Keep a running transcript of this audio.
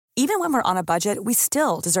Even when we're on a budget, we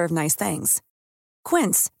still deserve nice things.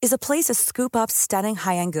 Quince is a place to scoop up stunning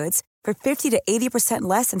high-end goods for 50 to 80%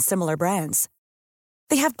 less than similar brands.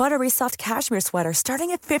 They have buttery soft cashmere sweaters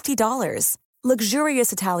starting at $50,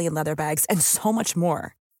 luxurious Italian leather bags, and so much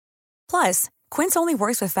more. Plus, Quince only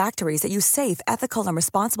works with factories that use safe, ethical, and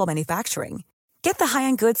responsible manufacturing. Get the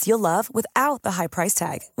high-end goods you'll love without the high price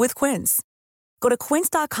tag with Quince. Go to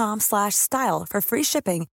quince.com/style for free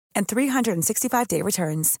shipping and 365-day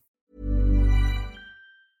returns.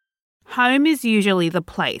 Home is usually the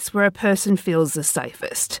place where a person feels the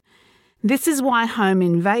safest. This is why home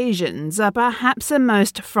invasions are perhaps the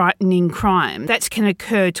most frightening crime that can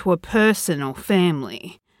occur to a person or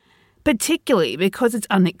family, particularly because it's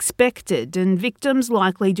unexpected and victims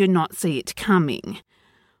likely do not see it coming.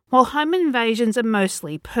 While home invasions are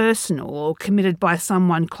mostly personal or committed by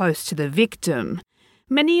someone close to the victim,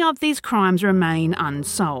 many of these crimes remain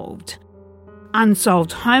unsolved.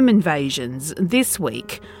 Unsolved home invasions this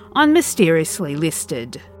week on Mysteriously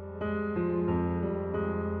Listed.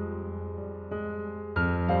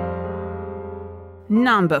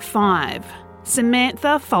 Number 5.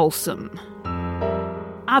 Samantha Folsom.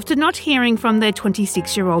 After not hearing from their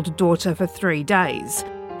 26-year-old daughter for 3 days,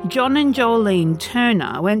 John and Jolene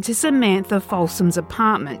Turner went to Samantha Folsom's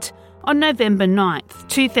apartment on November 9th,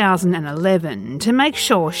 2011 to make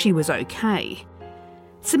sure she was okay.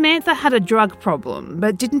 Samantha had a drug problem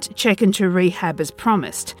but didn't check into rehab as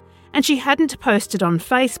promised, and she hadn't posted on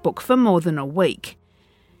Facebook for more than a week.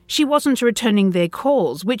 She wasn't returning their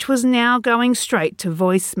calls, which was now going straight to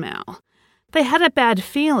voicemail. They had a bad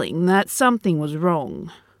feeling that something was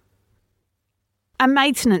wrong. A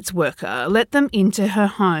maintenance worker let them into her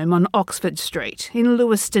home on Oxford Street in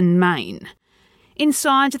Lewiston, Maine.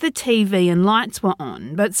 Inside, the TV and lights were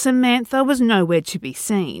on, but Samantha was nowhere to be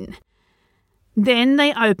seen. Then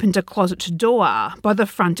they opened a closet door by the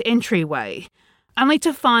front entryway, only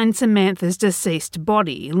to find Samantha's deceased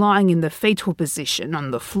body lying in the fetal position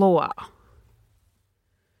on the floor.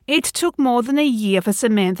 It took more than a year for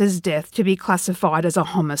Samantha's death to be classified as a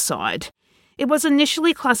homicide. It was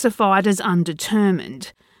initially classified as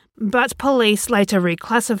undetermined, but police later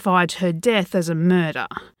reclassified her death as a murder.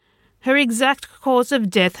 Her exact cause of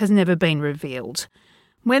death has never been revealed.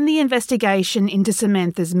 When the investigation into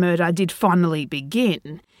Samantha's murder did finally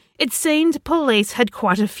begin, it seemed police had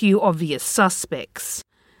quite a few obvious suspects.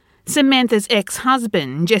 Samantha's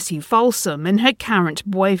ex-husband, Jesse Folsom, and her current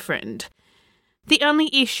boyfriend. The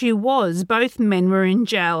only issue was both men were in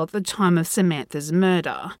jail at the time of Samantha's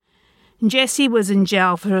murder. Jesse was in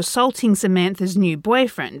jail for assaulting Samantha's new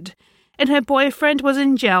boyfriend, and her boyfriend was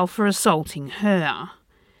in jail for assaulting her.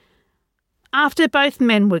 After both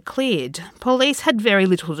men were cleared, police had very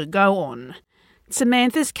little to go on.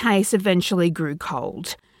 Samantha's case eventually grew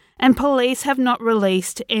cold, and police have not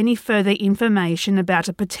released any further information about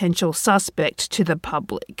a potential suspect to the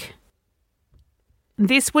public.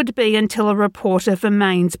 This would be until a reporter for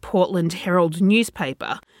Maine's Portland Herald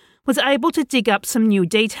newspaper was able to dig up some new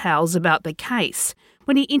details about the case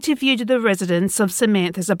when he interviewed the residents of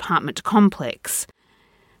Samantha's apartment complex.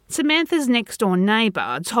 Samantha's next-door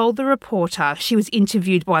neighbour told the reporter she was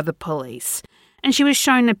interviewed by the police, and she was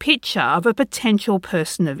shown a picture of a potential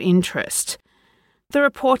person of interest. The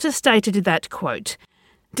reporter stated that, quote,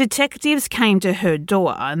 "Detectives came to her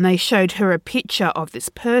door and they showed her a picture of this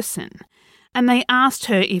person, and they asked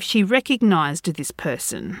her if she recognised this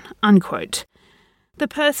person," unquote. The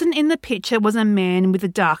person in the picture was a man with a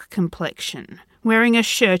dark complexion, wearing a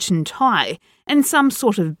shirt and tie and some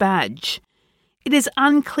sort of badge. It is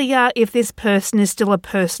unclear if this person is still a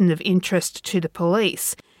person of interest to the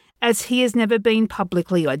police, as he has never been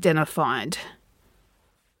publicly identified.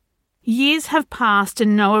 Years have passed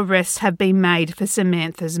and no arrests have been made for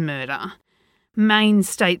Samantha's murder. Maine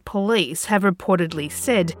State Police have reportedly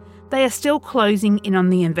said they are still closing in on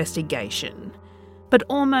the investigation. But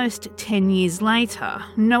almost 10 years later,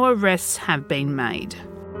 no arrests have been made.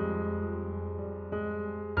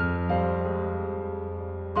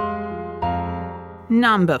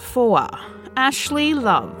 Number 4. Ashley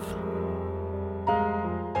Love.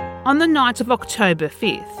 On the night of October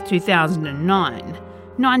 5th, 2009,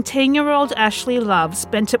 19-year-old Ashley Love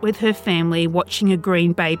spent it with her family watching a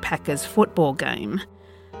Green Bay Packers football game.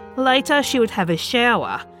 Later, she would have a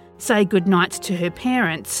shower, say goodnight to her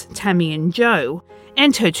parents, Tammy and Joe,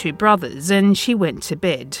 and her 2 brothers, and she went to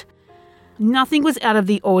bed. Nothing was out of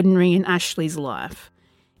the ordinary in Ashley's life.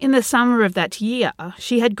 In the summer of that year,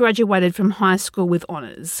 she had graduated from high school with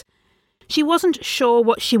honours. She wasn't sure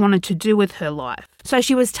what she wanted to do with her life, so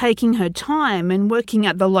she was taking her time and working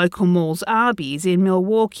at the local mall's Arby's in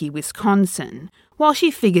Milwaukee, Wisconsin, while she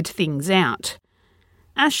figured things out.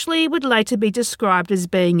 Ashley would later be described as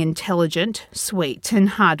being intelligent, sweet and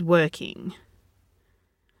hard-working.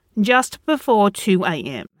 Just before 2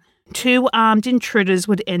 a.m, 2 armed intruders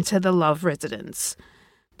would enter the Love residence.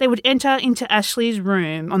 They would enter into Ashley's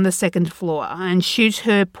room on the second floor and shoot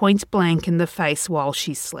her point blank in the face while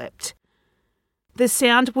she slept. The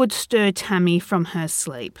sound would stir Tammy from her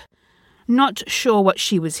sleep. Not sure what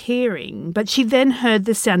she was hearing, but she then heard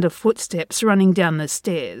the sound of footsteps running down the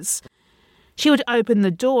stairs. She would open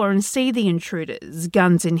the door and see the intruders,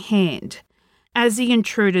 guns in hand. As the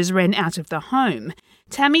intruders ran out of the home,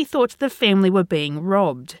 Tammy thought the family were being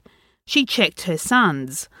robbed. She checked her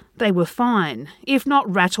sons. They were fine, if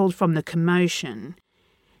not rattled from the commotion.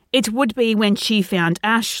 It would be when she found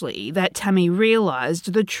Ashley that Tammy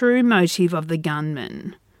realised the true motive of the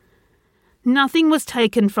gunman. Nothing was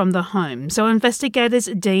taken from the home, so investigators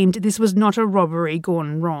deemed this was not a robbery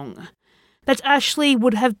gone wrong. That Ashley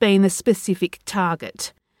would have been the specific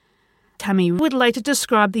target. Tammy would later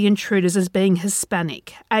describe the intruders as being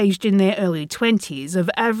Hispanic, aged in their early 20s, of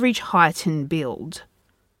average height and build.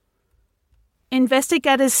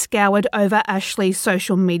 Investigators scoured over Ashley's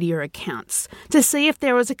social media accounts to see if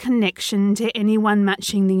there was a connection to anyone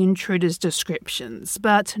matching the intruders' descriptions,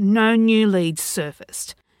 but no new leads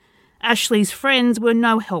surfaced. Ashley's friends were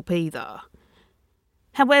no help either.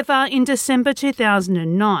 However, in December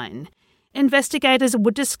 2009, investigators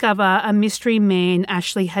would discover a mystery man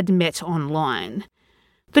Ashley had met online.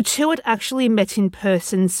 The two had actually met in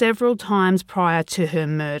person several times prior to her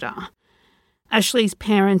murder. Ashley's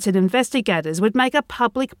parents and investigators would make a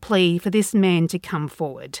public plea for this man to come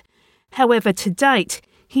forward. However, to date,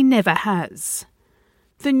 he never has.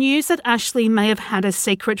 The news that Ashley may have had a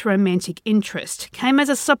secret romantic interest came as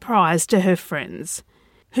a surprise to her friends,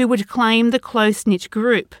 who would claim the close-knit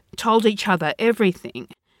group told each other everything.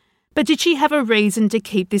 But did she have a reason to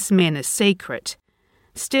keep this man a secret?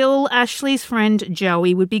 Still, Ashley's friend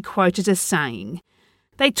Joey would be quoted as saying,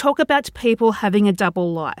 "They talk about people having a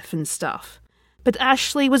double life and stuff, but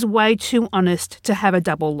Ashley was way too honest to have a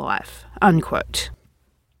double life," unquote.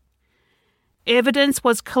 Evidence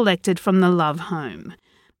was collected from the Love home,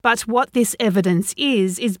 but what this evidence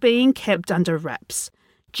is being kept under wraps,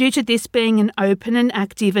 due to this being an open and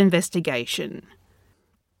active investigation.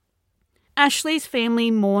 Ashley's family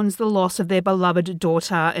mourns the loss of their beloved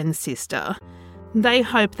daughter and sister. They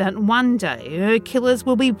hope that one day her killers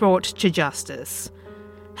will be brought to justice.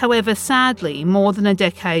 However, sadly, more than a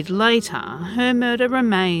decade later, her murder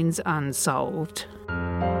remains unsolved.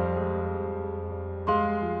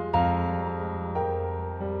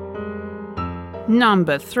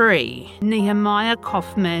 Number 3. Nehemiah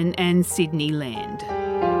Kaufman and Sydney Land.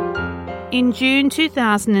 In June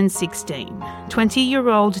 2016,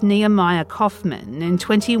 20-year-old Nehemiah Kaufman and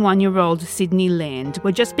 21-year-old Sydney Land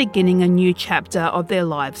were just beginning a new chapter of their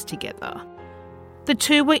lives together. The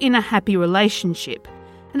two were in a happy relationship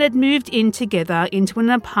and had moved in together into an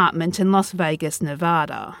apartment in Las Vegas,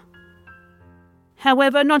 Nevada.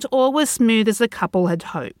 However, not all was smooth as the couple had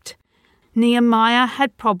hoped. Nehemiah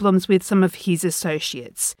had problems with some of his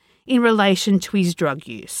associates in relation to his drug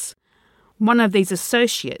use. One of these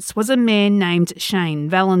associates was a man named Shane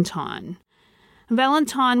Valentine.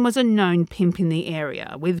 Valentine was a known pimp in the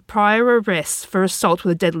area, with prior arrests for assault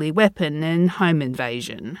with a deadly weapon and home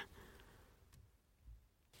invasion.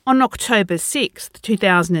 On October 6,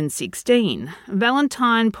 2016,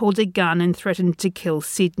 Valentine pulled a gun and threatened to kill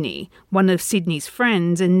Sydney, one of Sydney's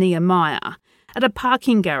friends, and Nehemiah, at a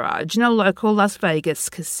parking garage in a local Las Vegas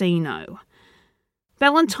casino.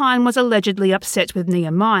 Valentine was allegedly upset with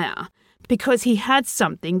Nehemiah because he had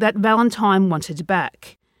something that Valentine wanted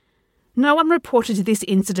back. No one reported this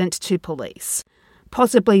incident to police.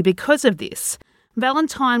 Possibly because of this,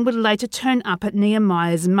 Valentine would later turn up at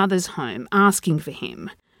Nehemiah's mother's home asking for him.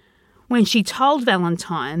 When she told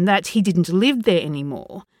Valentine that he didn't live there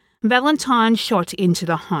anymore, Valentine shot into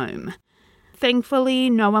the home. Thankfully,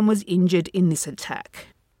 no one was injured in this attack.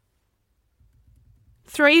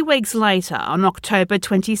 3 weeks later, on October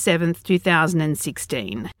 27,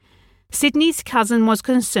 2016, Sydney's cousin was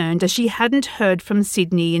concerned as she hadn't heard from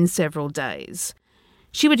Sydney in several days.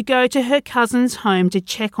 She would go to her cousin's home to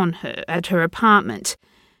check on her at her apartment,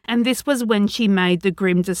 and this was when she made the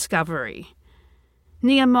grim discovery.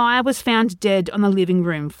 Nehemiah was found dead on the living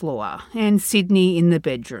room floor, and Sydney in the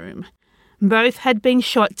bedroom. Both had been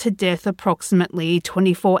shot to death approximately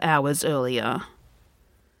 24 hours earlier.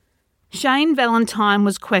 Shane Valentine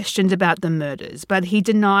was questioned about the murders, but he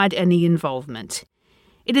denied any involvement.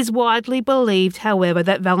 It is widely believed, however,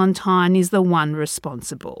 that Valentine is the one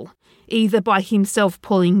responsible, either by himself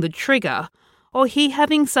pulling the trigger or he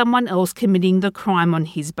having someone else committing the crime on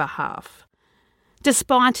his behalf.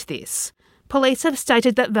 Despite this, police have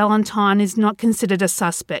stated that Valentine is not considered a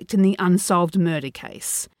suspect in the unsolved murder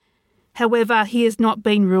case. However, he has not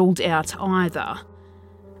been ruled out either.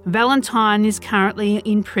 Valentine is currently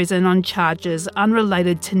in prison on charges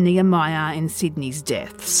unrelated to Nehemiah and Sydney's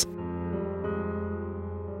deaths.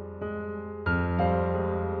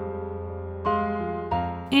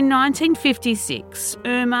 In 1956,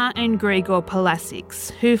 Irma and Grigor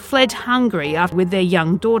Palacics, who fled Hungary with their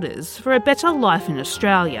young daughters for a better life in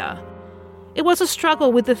Australia. It was a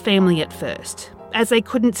struggle with the family at first, as they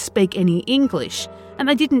couldn't speak any English and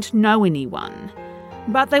they didn't know anyone.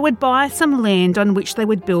 But they would buy some land on which they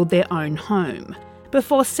would build their own home,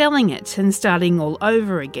 before selling it and starting all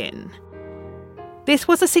over again. This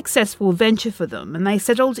was a successful venture for them and they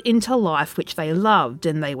settled into life which they loved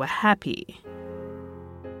and they were happy.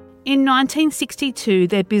 In 1962,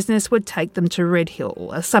 their business would take them to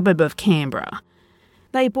Redhill, a suburb of Canberra.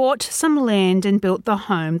 They bought some land and built the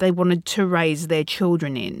home they wanted to raise their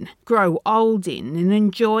children in, grow old in, and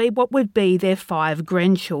enjoy what would be their 5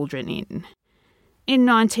 grandchildren in. In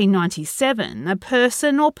 1997, a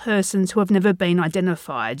person or persons who have never been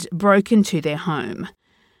identified broke into their home.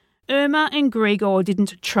 Irma and Grigor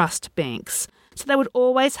didn't trust banks, so they would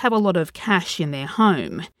always have a lot of cash in their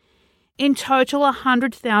home. In total,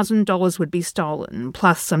 $100,000 would be stolen,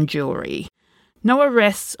 plus some jewellery. No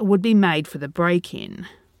arrests would be made for the break-in.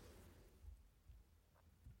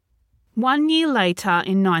 1 year later,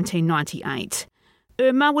 in 1998,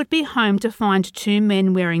 Irma would be home to find 2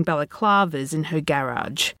 men wearing balaclavas in her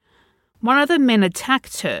garage. One of the men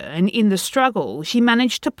attacked her, and in the struggle, she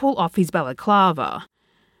managed to pull off his balaclava.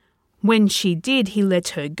 When she did, he let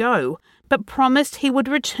her go, but promised he would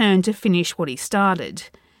return to finish what he started.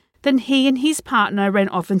 Then he and his partner ran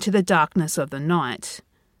off into the darkness of the night.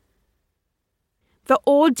 The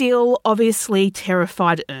ordeal obviously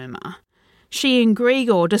terrified Irma. She and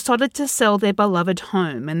Grigor decided to sell their beloved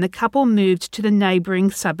home and the couple moved to the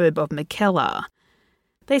neighbouring suburb of Mackellar.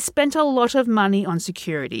 They spent a lot of money on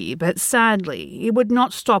security, but sadly, it would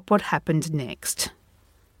not stop what happened next.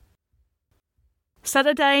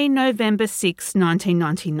 Saturday, November 6,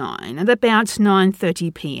 1999, at about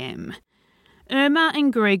 9:30 p.m. Irma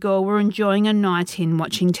and Grigor were enjoying a night in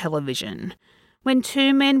watching television when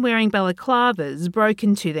 2 men wearing balaclavas broke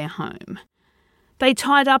into their home. They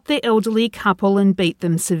tied up the elderly couple and beat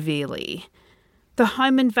them severely. The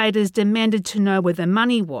home invaders demanded to know where the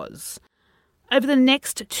money was. Over the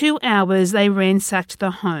next 2 hours, they ransacked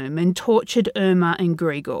the home and tortured Irma and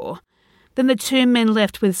Grigor. Then the 2 men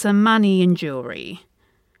left with some money and jewellery.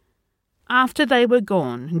 After they were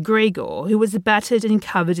gone, Grigor, who was battered and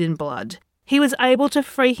covered in blood, he was able to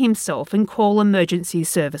free himself and call emergency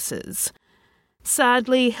services.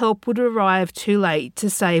 Sadly, help would arrive too late to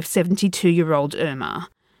save 72-year-old Irma.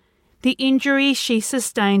 The injuries she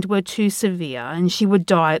sustained were too severe and she would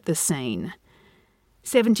die at the scene.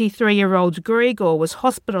 73-year-old Grigor was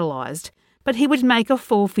hospitalised, but he would make a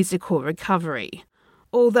full physical recovery,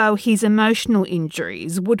 although his emotional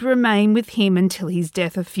injuries would remain with him until his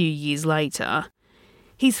death a few years later.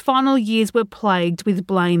 His final years were plagued with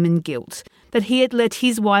blame and guilt that he had let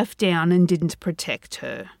his wife down and didn't protect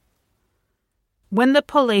her. When the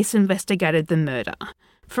police investigated the murder,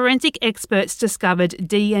 forensic experts discovered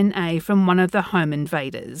DNA from one of the home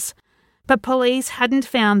invaders. But police hadn't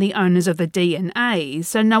found the owners of the DNA,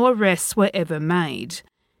 so no arrests were ever made.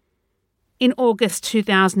 In August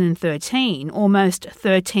 2013, almost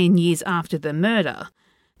 13 years after the murder,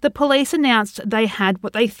 the police announced they had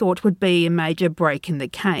what they thought would be a major break in the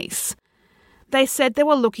case. They said they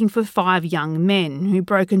were looking for 5 young men who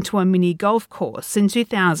broke into a mini golf course in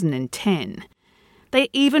 2010. They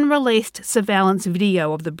even released surveillance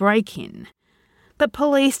video of the break-in. But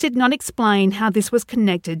police did not explain how this was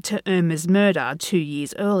connected to Irma's murder 2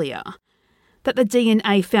 years earlier. That the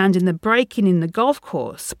DNA found in the break-in in the golf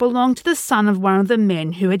course belonged to the son of one of the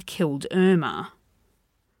men who had killed Irma.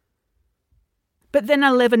 But then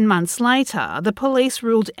 11 months later, the police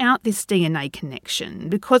ruled out this DNA connection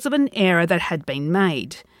because of an error that had been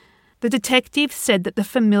made. The detective said that the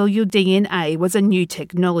familial DNA was a new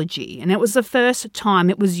technology and it was the first time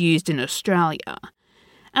it was used in Australia.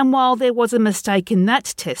 And while there was a mistake in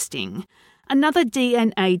that testing, another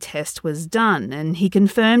DNA test was done and he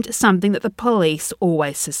confirmed something that the police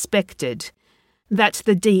always suspected, that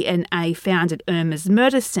the DNA found at Irma's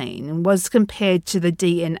murder scene was compared to the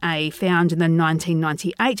DNA found in the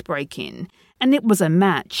 1998 break-in, and it was a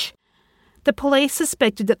match. The police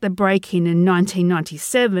suspected that the break-in in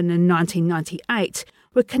 1997 and 1998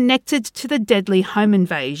 were connected to the deadly home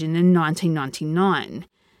invasion in 1999.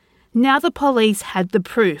 Now the police had the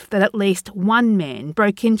proof that at least one man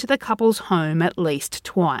broke into the couple's home at least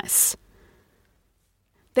twice.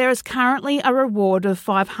 There is currently a reward of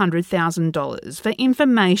 $500,000 for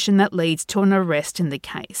information that leads to an arrest in the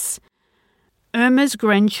case. Irma's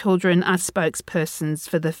grandchildren are spokespersons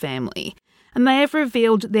for the family, and they have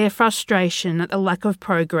revealed their frustration at the lack of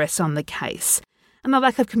progress on the case and the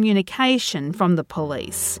lack of communication from the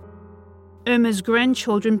police. Irma's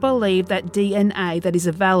grandchildren believe that DNA that is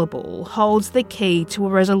available holds the key to a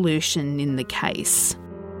resolution in the case.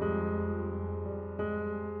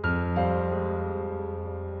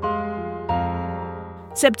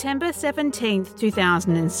 September 17,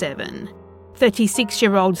 2007.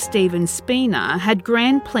 36-year-old Stephen Spina had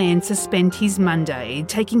grand plans to spend his Monday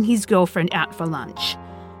taking his girlfriend out for lunch,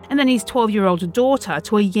 and then his 12-year-old daughter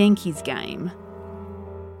to a Yankees game.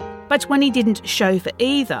 But when he didn't show for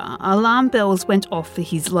either, alarm bells went off for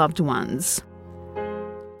his loved ones.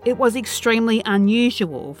 It was extremely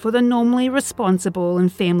unusual for the normally responsible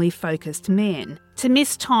and family-focused man to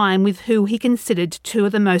miss time with who he considered two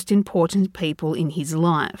of the most important people in his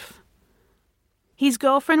life. His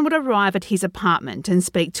girlfriend would arrive at his apartment and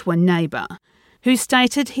speak to a neighbour, who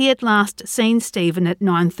stated he had last seen Stephen at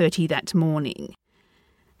 9:30 that morning.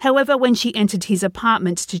 However, when she entered his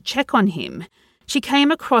apartment to check on him, she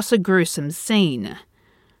came across a gruesome scene.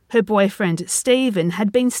 Her boyfriend, Stephen,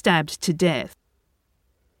 had been stabbed to death.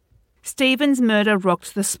 Stephen's murder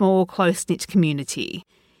rocked the small, close-knit community,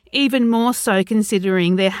 even more so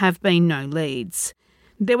considering there have been no leads.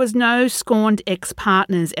 There was no scorned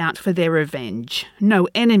ex-partners out for their revenge, no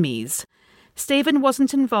enemies. Stephen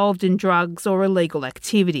wasn't involved in drugs or illegal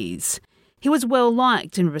activities. He was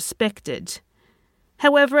well-liked and respected.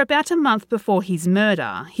 However, about a month before his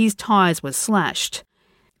murder, his ties were slashed.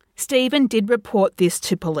 Stephen did report this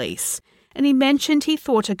to police, and he mentioned he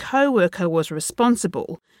thought a co-worker was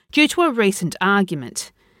responsible due to a recent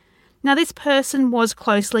argument. Now, this person was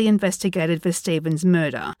closely investigated for Stephen's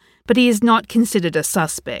murder, but he is not considered a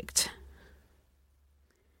suspect.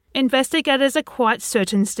 Investigators are quite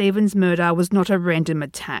certain Stephen's murder was not a random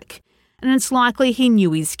attack, and it's likely he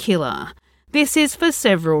knew his killer. This is for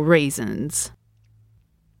several reasons.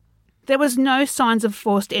 There was no signs of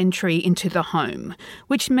forced entry into the home,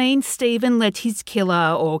 which means Stephen let his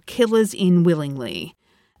killer or killers in willingly,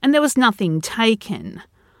 and there was nothing taken.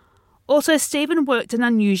 Also, Stephen worked an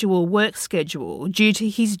unusual work schedule due to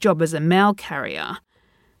his job as a mail carrier.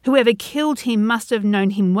 Whoever killed him must have known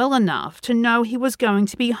him well enough to know he was going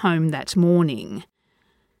to be home that morning.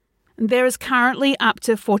 There is currently up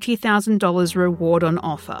to $40,000 reward on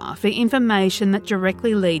offer for information that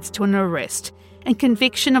directly leads to an arrest and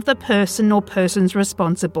conviction of the person or persons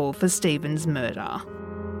responsible for Stephen's murder.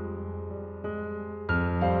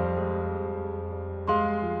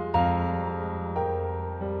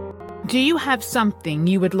 Do you have something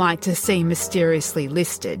you would like to see mysteriously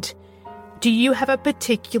listed? Do you have a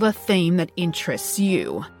particular theme that interests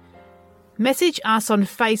you? Message us on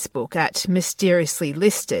Facebook at Mysteriously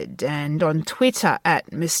Listed and on Twitter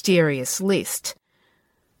at Mysterious List.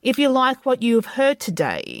 If you like what you've heard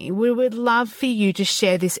today, we would love for you to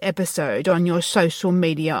share this episode on your social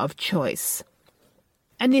media of choice.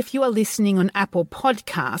 And if you are listening on Apple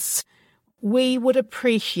Podcasts, we would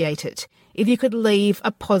appreciate it if you could leave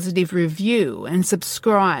a positive review and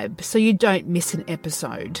subscribe so you don't miss an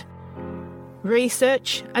episode.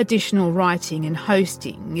 Research, additional writing and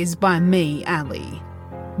hosting is by me, Ali.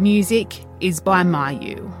 Music is by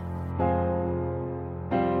Mayu.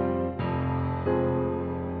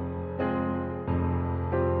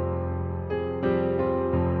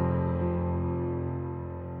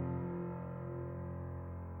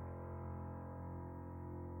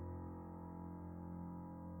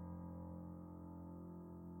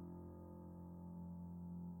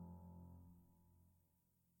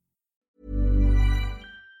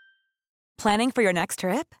 Planning for your next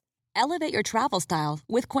trip? Elevate your travel style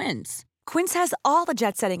with Quince. Quince has all the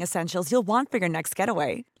jet-setting essentials you'll want for your next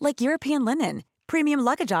getaway, like European linen, premium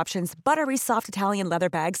luggage options, buttery soft Italian leather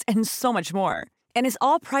bags, and so much more. And is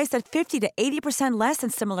all priced at 50 to 80% less than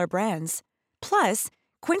similar brands. Plus,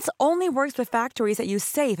 Quince only works with factories that use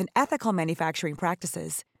safe and ethical manufacturing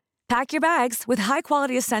practices. Pack your bags with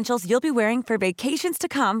high-quality essentials you'll be wearing for vacations to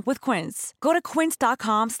come with Quince. Go to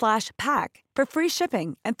quince.com/pack for free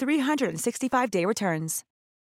shipping and 365-day returns.